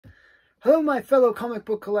Hello, my fellow comic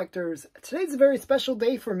book collectors. Today's a very special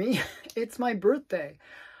day for me. It's my birthday.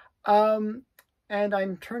 And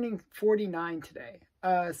I'm turning 49 today.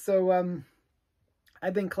 I've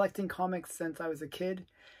been collecting comics since I was a kid.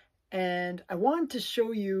 And I wanted to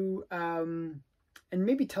show you, and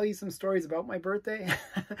maybe tell you some stories about my birthday.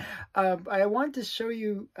 I wanted to show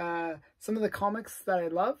you some of the comics that I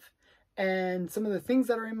love and some of the things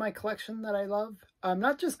that are in my collection that I love.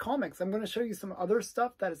 Not just comics. I'm going to show you some other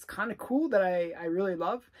stuff that is kind of cool that I really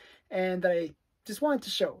love and that I just wanted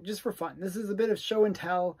to show just for fun. This is a bit of show and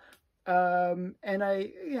tell. And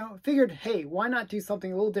I, figured, hey, why not do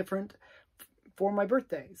something a little different for my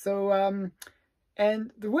birthday? So,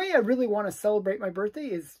 and the way I really want to celebrate my birthday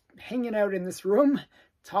is hanging out in this room,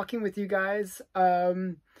 talking with you guys,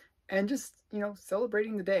 and just,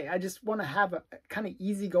 celebrating the day. I just want to have a kind of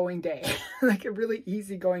easygoing day, like a really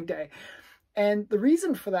easygoing day. And the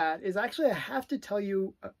reason for that is actually I have to tell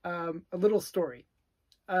you a little story.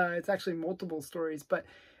 It's actually multiple stories, but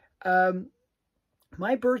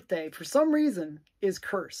my birthday, for some reason, is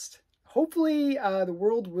cursed. Hopefully the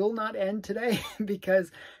world will not end today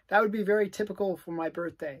because that would be very typical for my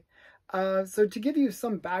birthday. So to give you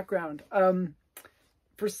some background,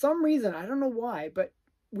 for some reason, I don't know why, but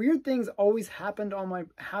weird things always happen on my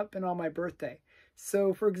birthday.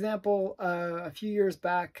 So, for example, a few years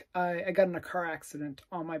back, I got in a car accident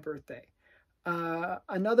on my birthday.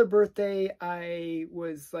 Another birthday, I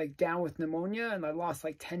was like down with pneumonia and I lost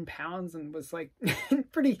like 10 pounds and was like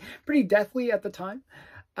pretty deathly at the time.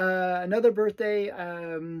 Another birthday,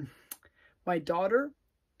 my daughter,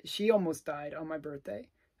 she almost died on my birthday.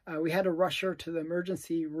 We had to rush her to the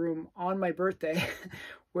emergency room on my birthday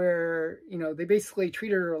where, they basically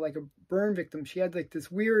treated her like a burn victim. She had like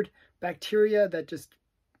this weird bacteria that just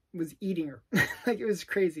was eating her. Like it was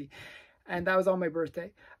crazy. And that was on my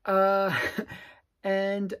birthday.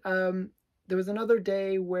 And there was another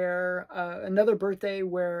day where, another birthday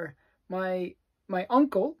where my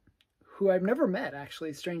uncle, who I've never met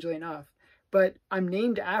actually, strangely enough, but I'm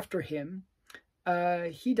named after him,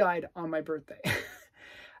 he died on my birthday.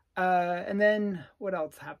 And then what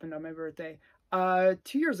else happened on my birthday? 2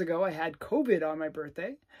 years ago, I had COVID on my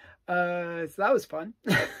birthday. So that was fun.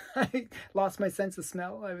 I lost my sense of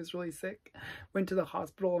smell. I was really sick. Went to the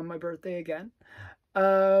hospital on my birthday again.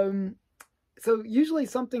 So usually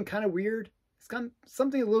something kind of weird,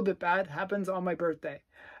 something a little bit bad happens on my birthday.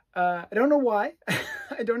 I don't know why.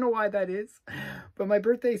 I don't know why that is, but my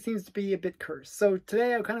birthday seems to be a bit cursed. So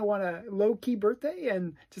today I kind of want a low-key birthday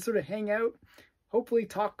and just sort of hang out, hopefully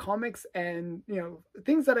talk comics and,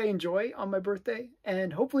 things that I enjoy on my birthday.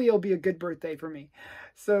 And hopefully it'll be a good birthday for me.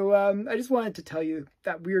 So I just wanted to tell you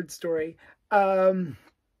that weird story. But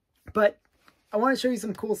I want to show you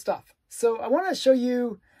some cool stuff. So I want to show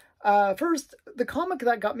you first the comic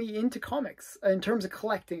that got me into comics in terms of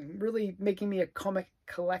collecting, really making me a comic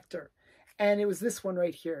collector. And it was this one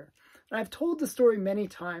right here. And I've told the story many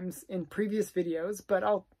times in previous videos, but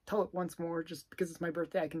I'll tell it once more just because it's my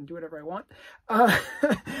birthday. I can do whatever I want.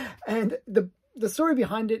 And the story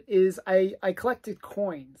behind it is I collected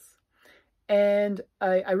coins. And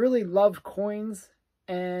I really loved coins.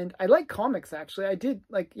 And I like comics, actually. I did,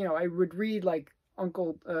 I would read,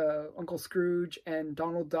 Uncle Scrooge and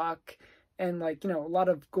Donald Duck and, a lot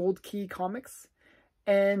of Gold Key comics.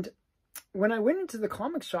 And when I went into the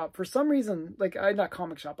comic shop, for some reason, not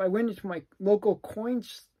comic shop, I went into my local coin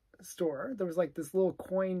store. There was this little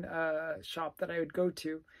coin shop that I would go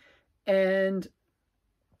to, and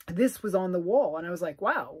this was on the wall, and I was like,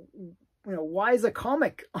 wow, why is a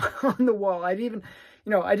comic on the wall? I didn't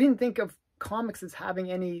think of comics as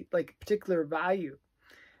having any particular value.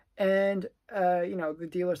 And, the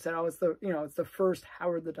dealer said, oh, it's the first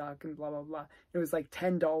Howard the Duck and blah, blah, blah. It was like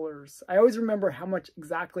 $10. I always remember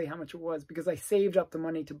exactly how much it was because I saved up the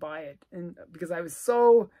money to buy it. And because I was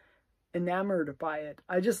so enamored by it,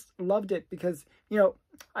 I just loved it because,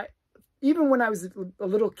 even when I was a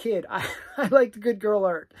little kid, I liked good girl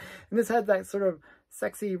art. And this had that sort of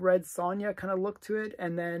sexy Red Sonja kind of look to it.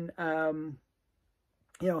 And then, Howard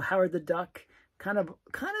the Duck, kind of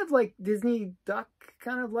like Disney Duck,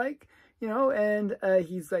 and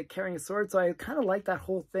he's carrying a sword. So I kind of like that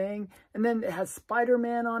whole thing. And then it has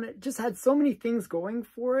Spider-Man on it. Just had so many things going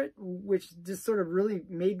for it, which just sort of really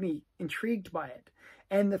made me intrigued by it.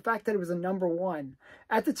 And the fact that it was a #1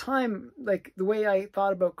 at the time, the way I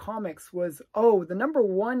thought about comics was, oh, the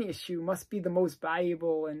 #1 issue must be the most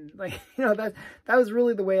valuable. And that was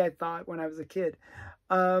really the way I thought when I was a kid.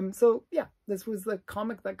 So yeah, this was the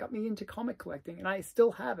comic that got me into comic collecting, and I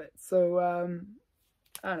still have it. So,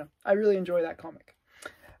 I don't know. I really enjoy that comic.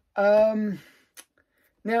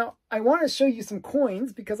 Now, I want to show you some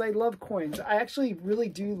coins because I love coins. I actually really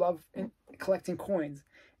do love collecting coins.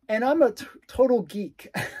 And I'm a total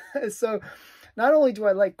geek. So not only do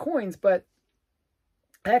I like coins, but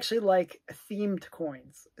I actually like themed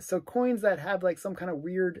coins. So coins that have like some kind of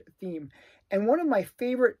weird theme. And one of my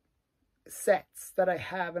favorite sets that I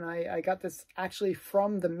have, and I got this actually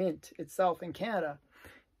from the Mint itself in Canada,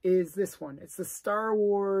 is this one. It's the Star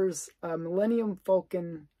Wars Millennium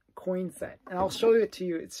Falcon coin set, and I'll show it to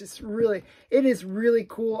you. It's just really, it is really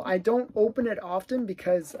cool. I don't open it often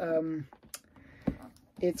because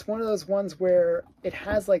it's one of those ones where it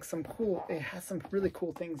has like some really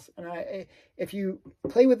cool things, and if you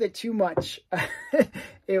play with it too much,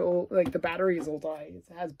 it will, like, the batteries will die. It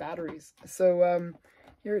has batteries. So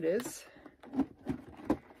here it is.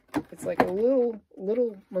 It's like a little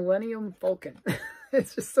Millennium Falcon.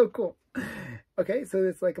 It's just so cool. Okay, so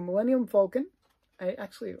it's like a Millennium Falcon. I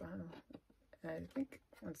think,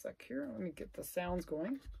 one sec here, let me get the sounds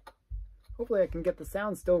going. Hopefully I can get the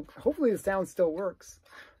sound still, hopefully the sound still works.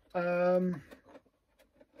 Because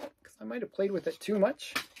I might have played with it too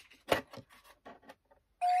much.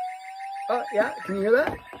 Oh, yeah, can you hear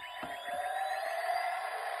that?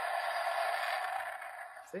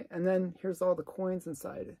 See? And then here's all the coins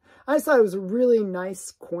inside. I just thought it was a really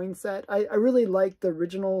nice coin set. I really liked the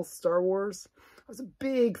original Star Wars. I was a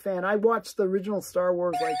big fan. I watched the original Star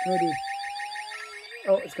Wars like maybe,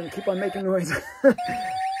 oh, it's going to keep on making noise.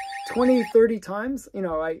 20, 30 times. You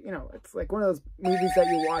know, it's like one of those movies that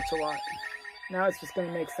you watch a lot. Now it's just going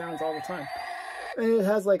to make sounds all the time. And it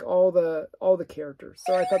has like all the characters.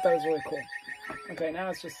 So I thought that was really cool. Okay, now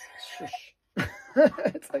it's just shush.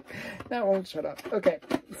 It's like, that won't shut up. Okay,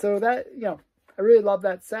 so that, I really love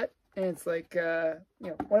that set. And it's like,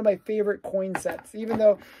 one of my favorite coin sets, even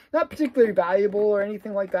though not particularly valuable or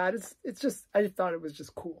anything like that. It's just, I just thought it was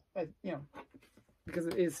just cool, because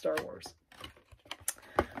it is Star Wars.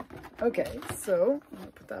 Okay, so I'm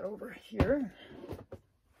gonna put that over here.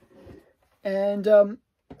 And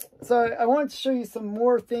so I wanted to show you some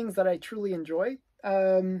more things that I truly enjoy.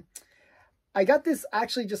 I got this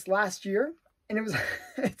actually just last year, and it was,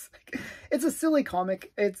 it's a silly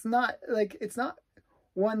comic. It's not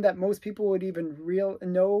one that most people would even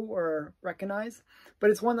know or recognize, but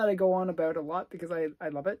it's one that I go on about a lot because I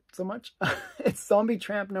love it so much. It's Zombie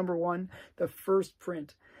Tramp #1, the first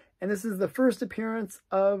print. And this is the first appearance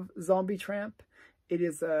of Zombie Tramp. It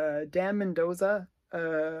is a Dan Mendoza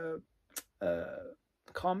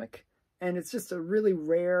comic, and it's just a really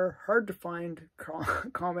rare, hard to find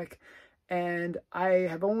comic. And I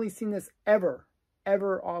have only seen this ever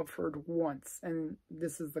offered once, and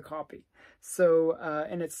this is the copy. So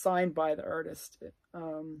and it's signed by the artist.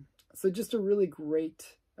 So just a really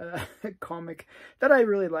great comic that I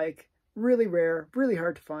really like. Really rare, really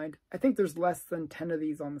hard to find. I think there's less than 10 of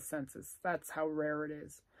these on the census. That's how rare it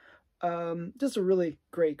is. Just a really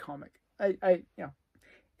great comic.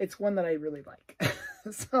 It's one that I really like.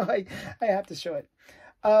 So I have to show it.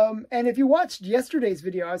 And if you watched yesterday's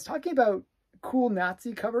video, I was talking about cool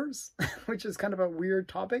Nazi covers, which is kind of a weird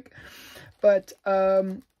topic. But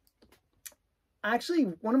actually,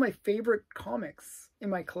 one of my favorite comics in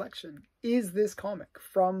my collection is this comic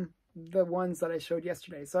from the ones that I showed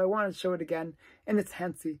yesterday. So I wanted to show it again, and it's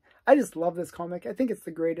Hensi. I just love this comic. I think it's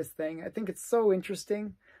the greatest thing. I think it's so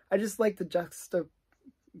interesting. I just like the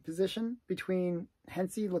juxtaposition between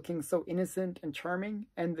Hensi looking so innocent and charming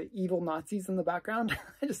and the evil Nazis in the background.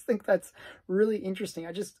 I just think that's really interesting.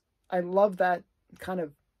 I love that kind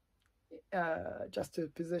of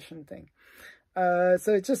juxtaposition thing.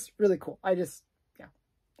 So it's just really cool. I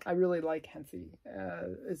really like Hensi.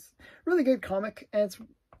 It's a really good comic, and it's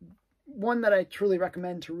one that I truly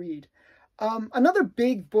recommend to read. Another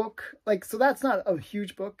big book, so that's not a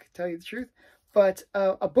huge book, to tell you the truth, but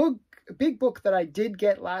a big book that I did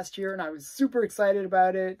get last year, and I was super excited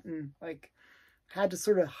about it, and had to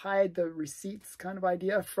sort of hide the receipts kind of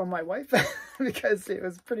idea from my wife because it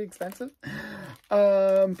was pretty expensive.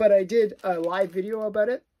 But I did a live video about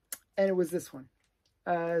it, and it was this one.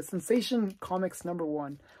 Sensation Comics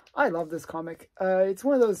 #1. I love this comic. It's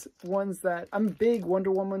one of those ones that I'm a big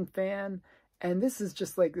Wonder Woman fan, and this is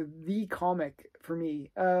just like the comic for me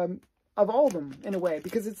of all of them in a way,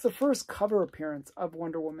 because it's the first cover appearance of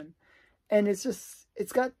Wonder Woman, and it's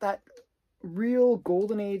got that real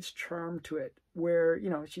golden age charm to it, where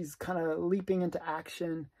she's kind of leaping into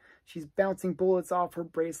action, she's bouncing bullets off her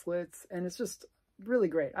bracelets, and it's just really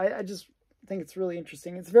great. I just think it's really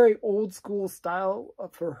interesting. It's very old school style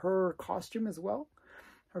for her costume as well.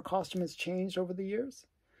 Her costume has changed over the years.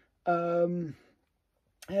 And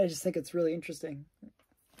I just think it's really interesting.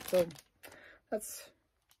 So that's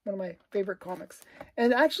one of my favorite comics.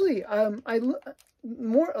 And actually, I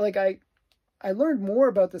learned more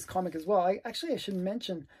about this comic as well. I should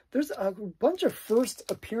mention, there's a bunch of first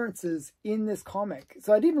appearances in this comic.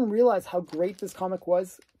 So I didn't even realize how great this comic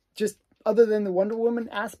was, just other than the Wonder Woman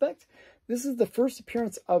aspect. This is the first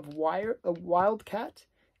appearance of Wildcat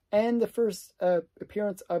and the first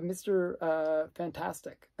appearance of Mr.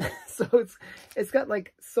 Fantastic. So it's got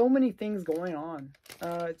like so many things going on.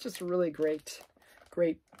 It's just a really great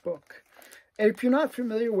book. And if you're not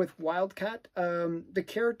familiar with Wildcat, the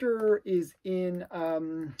character is in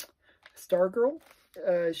Stargirl.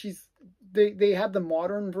 They have the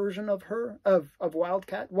modern version of her, of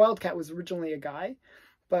Wildcat. Wildcat was originally a guy,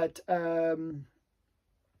 but in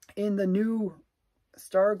the new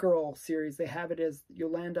Stargirl series, they have it as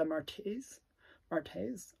Yolanda Martez.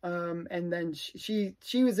 And then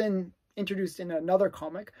she was introduced in another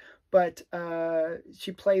comic, but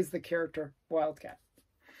she plays the character Wildcat.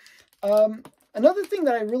 Another thing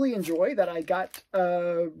that I really enjoy that I got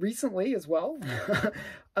recently as well,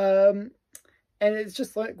 and it's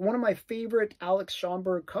just like one of my favorite Alex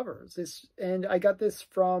Schomburg covers. And I got this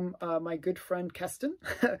from my good friend Keston.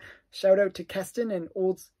 Shout out to Keston and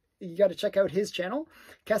you got to check out his channel,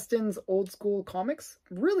 Keston's Old School Comics.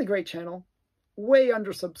 Really great channel, way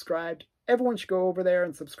undersubscribed. Everyone should go over there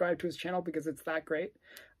and subscribe to his channel because it's that great.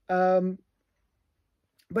 But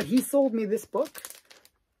he sold me this book.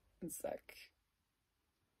 One sec.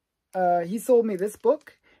 He sold me this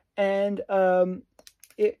book, and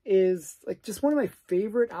it is like just one of my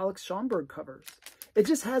favorite Alex Schomburg covers. It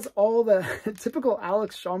just has all the typical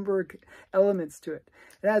Alex Schomburg elements to it.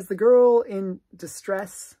 It has the girl in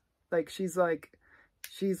distress, like she's like,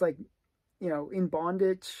 you know, in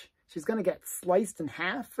bondage. She's gonna get sliced in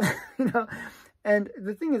half, you know. And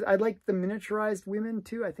the thing is, I like the miniaturized women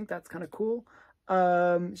too. I think that's kind of cool.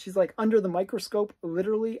 She's like under the microscope,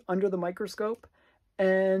 literally under the microscope.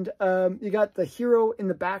 And you got the hero in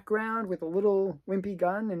the background with a little wimpy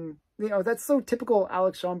gun. And, you know, that's so typical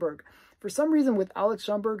Alex Schomburg. For some reason with Alex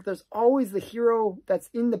Schomburg, there's always the hero that's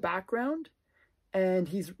in the background. And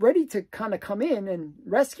he's ready to kind of come in and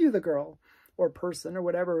rescue the girl or person or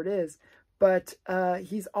whatever it is. But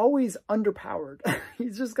he's always underpowered.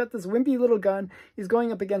 He's just got this wimpy little gun. He's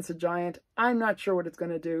going up against a giant. I'm not sure what it's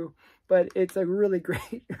going to do, but it's a really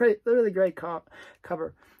great, really great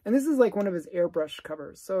cover. And this is like one of his airbrush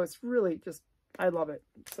covers. So it's really just, I love it.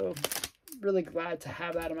 So really glad to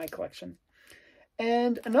have that in my collection.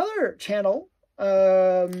 And another channel,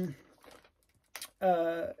 you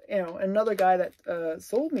know, another guy that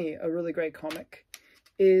sold me a really great comic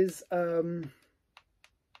is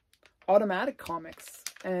Automatic Comics,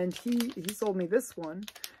 and he sold me this one,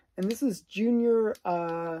 and this is Junior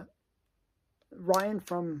Ryan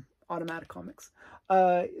from Automatic Comics,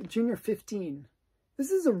 Junior 15.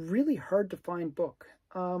 This is a really hard to find book.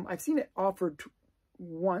 I've seen it offered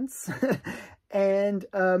once, and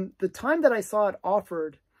the time that I saw it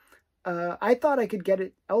offered, I thought I could get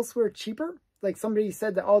it elsewhere cheaper. Like somebody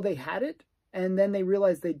said that, oh, they had it, and then they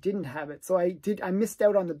realized they didn't have it. So I missed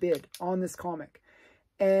out on the bid on this comic.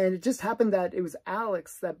 And it just happened that it was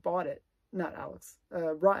Alex that bought it. Not Alex.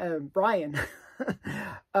 Brian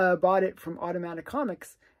bought it from Automatic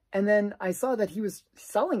Comics. And then I saw that he was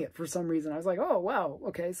selling it for some reason. I was like, oh, wow.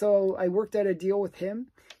 Okay. So I worked out a deal with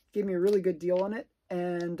him. Gave me a really good deal on it.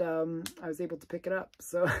 And I was able to pick it up.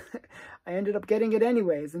 So I ended up getting it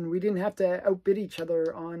anyways. And we didn't have to outbid each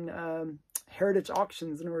other on Heritage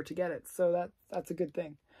Auctions in order to get it. So that's a good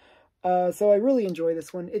thing. So I really enjoy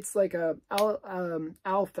this one. It's like a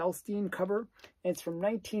Al Felstein cover. And it's from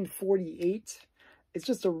 1948. It's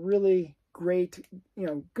just a really great, you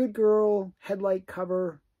know, good girl headlight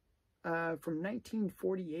cover from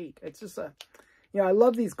 1948. It's just a, you know, I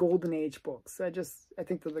love these Golden Age books. I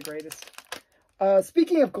think they're the greatest.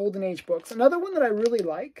 Speaking of Golden Age books, another one that I really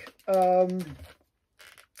like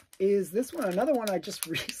is this one. Another one I just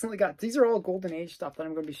recently got. These are all Golden Age stuff that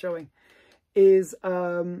I'm going to be showing. Is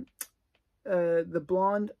The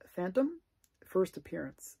Blonde Phantom, first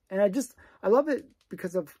appearance. And I love it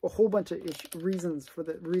because of a whole bunch of reasons for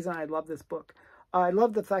the reason I love this book. I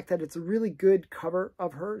love the fact that it's a really good cover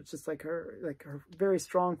of her. It's just like her very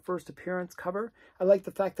strong first appearance cover. I like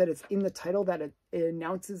the fact that it's in the title, that it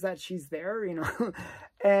announces that she's there, you know.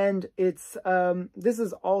 And it's, this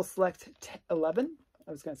is all select 11.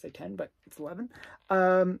 I was going to say 10, but it's 11.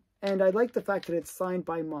 And I like the fact that it's signed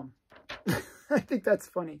by Mum. I think that's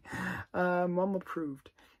funny. Mum approved.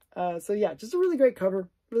 So yeah, just a really great cover.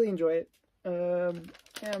 Really enjoy it.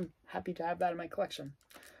 I'm happy to have that in my collection.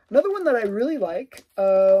 Another one that I really like,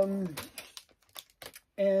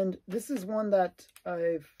 and this is one that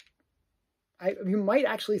you might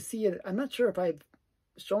actually see it. I'm not sure if I've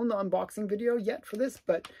shown the unboxing video yet for this,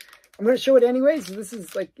 but I'm going to show it anyways. So this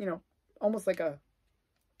is like, you know, almost like a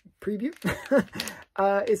preview.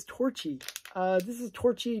 Is Torchy. This is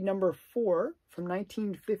Torchy number 4 from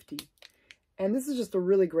 1950. And this is just a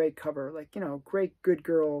really great cover, like, you know, great good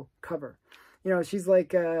girl cover. You know, she's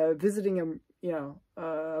like visiting a, you know,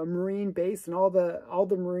 a Marine base, and all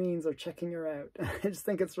the Marines are checking her out. I just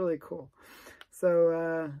think it's really cool.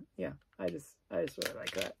 So yeah, I just really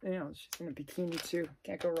like that. You know, she's in a bikini too.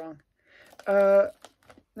 Can't go wrong.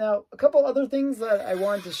 Now a couple other things that I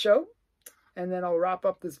wanted to show, and then I'll wrap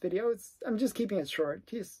up this video. I'm just keeping it short,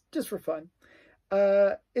 just for fun.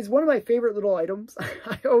 It's one of my favorite little items.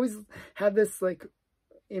 I always have this like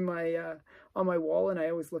in my on my wall, and I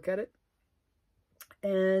always look at it.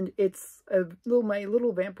 And it's my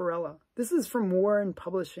little Vampirella. This is from Warren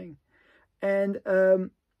Publishing, and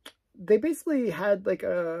they basically had like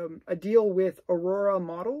a deal with Aurora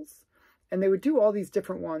Models, and they would do all these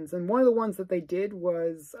different ones. And one of the ones that they did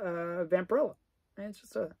was Vampirella, and it's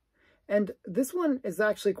just and this one is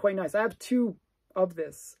actually quite nice. I have 2 of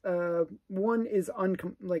this. One is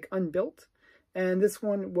unbuilt, and this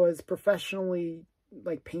one was professionally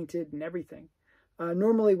like painted and everything.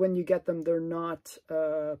 Normally when you get them, they're not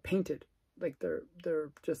painted, like they're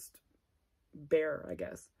just bare, I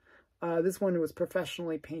guess. This one was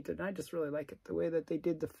professionally painted, and I just really like it. The way that they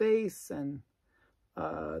did the face and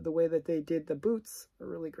the way that they did the boots are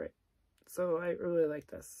really great. So I really like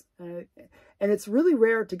this. And it's really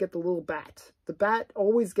rare to get the little bat. The bat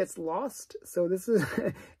always gets lost, so this is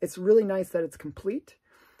it's really nice that it's complete,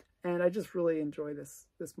 and I just really enjoy this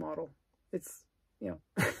model. It's, you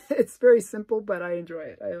know, it's very simple, but I enjoy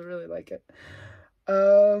it. I really like it.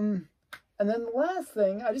 And then the last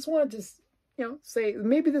thing, I just wanted to, you know, say,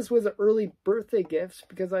 maybe this was an early birthday gift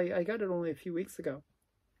because I got it only a few weeks ago,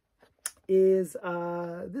 is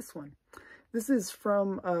this one. This is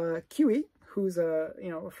from Kiwi, who's a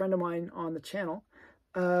friend of mine on the channel.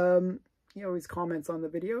 He always comments on the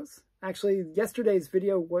videos. Actually, yesterday's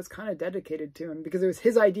video was kind of dedicated to him because it was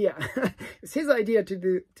his idea. It was his idea to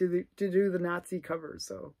do the Nazi covers.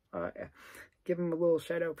 So give him a little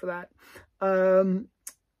shout out for that.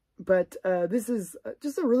 But this is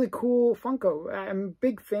just a really cool Funko. I'm a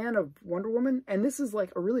big fan of Wonder Woman, and this is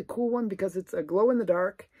like a really cool one because it's a glow in the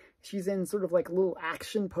dark. She's in sort of like a little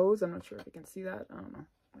action pose. I'm not sure if you can see that. I don't know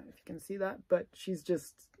if you can see that, but she's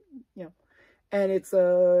just, you know, and it's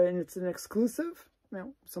an exclusive, you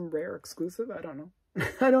know, some rare exclusive. I don't know.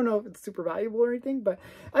 I don't know if it's super valuable or anything, but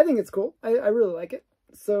I think it's cool. I really like it.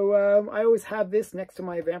 So I always have this next to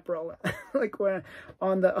my Vampirella, like when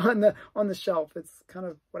on the shelf. It's kind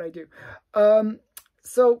of what I do.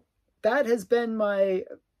 So that has been my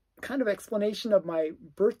kind of explanation of my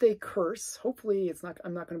birthday curse. Hopefully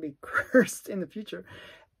I'm not going to be cursed in the future.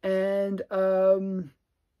 And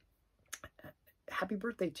happy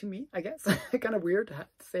birthday to me, I guess. Kind of weird to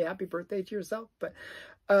say happy birthday to yourself, but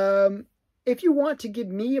if you want to give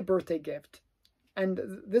me a birthday gift, and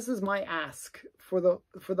this is my ask for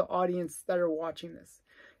the audience that are watching this,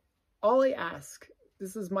 all I ask,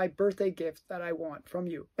 this is my birthday gift that I want from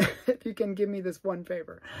you, if you can give me this one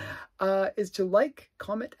favor, is to like,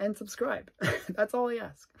 comment, and subscribe. That's all I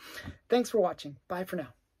ask. Thanks for watching. Bye for now.